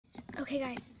Okay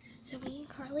guys, so me and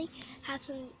Carly have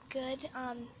some good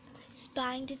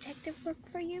spying detective work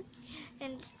for you,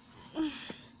 and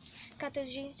got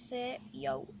those jeans fit,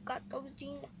 yo,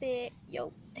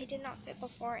 they did not fit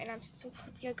before, and I'm so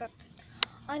happy I got them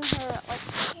on her,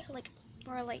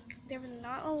 there was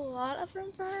not a lot of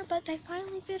room for her, but they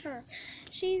finally fit her.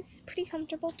 She's pretty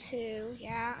comfortable too,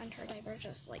 yeah, and her diaper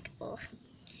just like, ugh.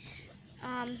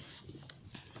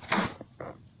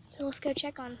 So let's go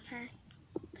check on her.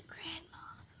 The grandma.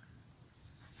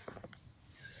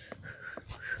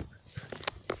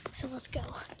 So let's go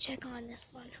check on this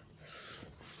one.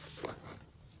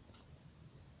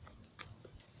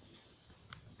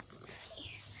 Let's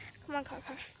see. Come on, Car.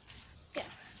 Let's go.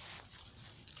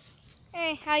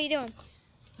 Hey, how you doing?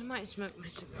 I might smoke my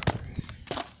cigar.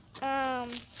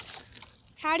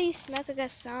 How do you smoke a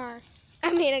guitar?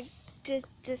 I mean, a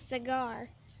cigar.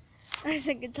 It's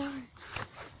a guitar.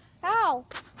 How?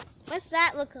 What's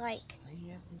that look like? Light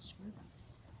it up and smoke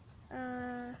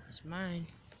it. It's mine.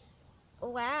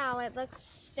 Wow, it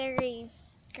looks very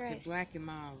gross. It's a black and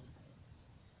mild.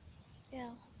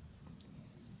 Ew.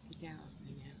 Get that off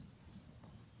me now.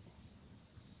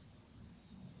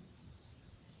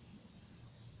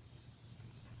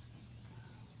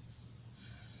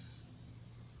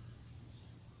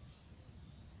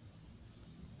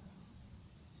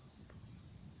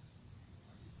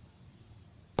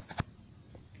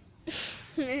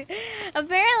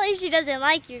 Apparently she doesn't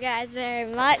like you guys very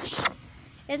much.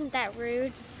 Isn't that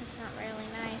rude? That's not really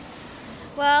nice.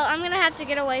 Well, I'm going to have to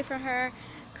get away from her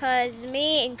because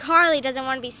me and Carly doesn't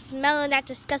want to be smelling that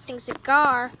disgusting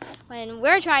cigar when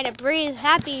we're trying to breathe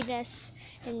happiness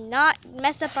and not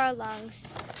mess up our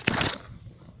lungs.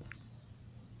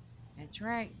 That's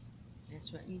right.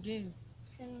 That's what you do.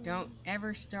 Don't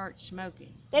ever start smoking.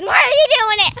 Then why are you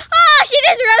doing it? Oh, she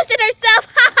just roasted herself.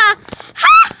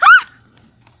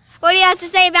 What do you have to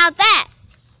say about that?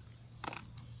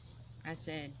 I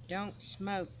said, don't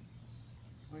smoke,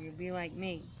 or you'll be like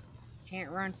me.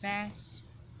 Can't run fast.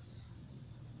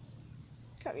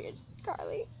 Come here,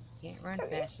 Carly. Can't run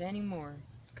fast anymore.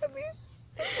 Come here.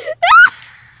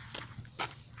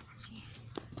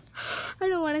 I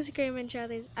don't want to scream in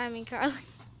Carly.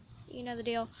 You know the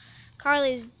deal.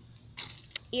 Carly's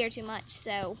ear too much,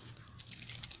 so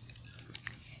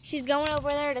she's going over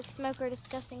there to smoke her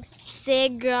disgusting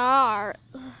cigar.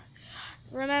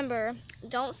 Remember,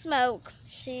 don't smoke.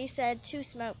 She said to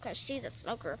smoke because she's a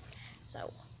smoker.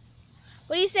 So,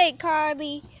 what do you say,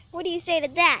 Carly? What do you say to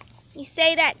that? You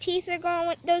say that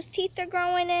those teeth are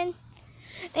growing in?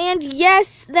 And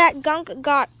yes, that gunk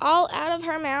got all out of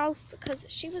her mouth because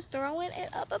she was throwing it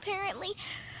up apparently.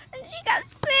 And she got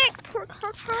sick. Poor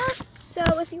Car. So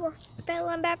if you are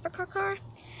feeling bad for Car,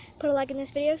 put a like in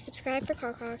this video, subscribe for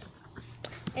Car.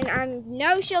 And I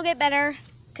know she'll get better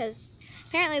because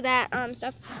apparently that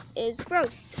stuff is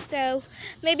gross. So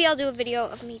maybe I'll do a video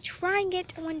of me trying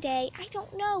it one day. I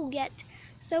don't know yet.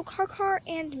 So Car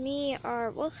and me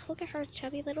are, well, look at her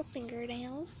chubby little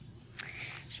fingernails.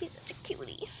 She's such a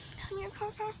cutie. Come here,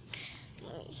 Car.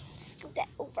 Let me scoot that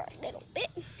over a little bit.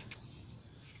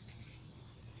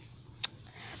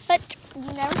 But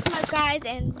you never smoke, guys,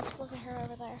 and look at her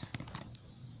over there.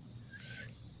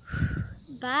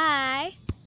 Bye.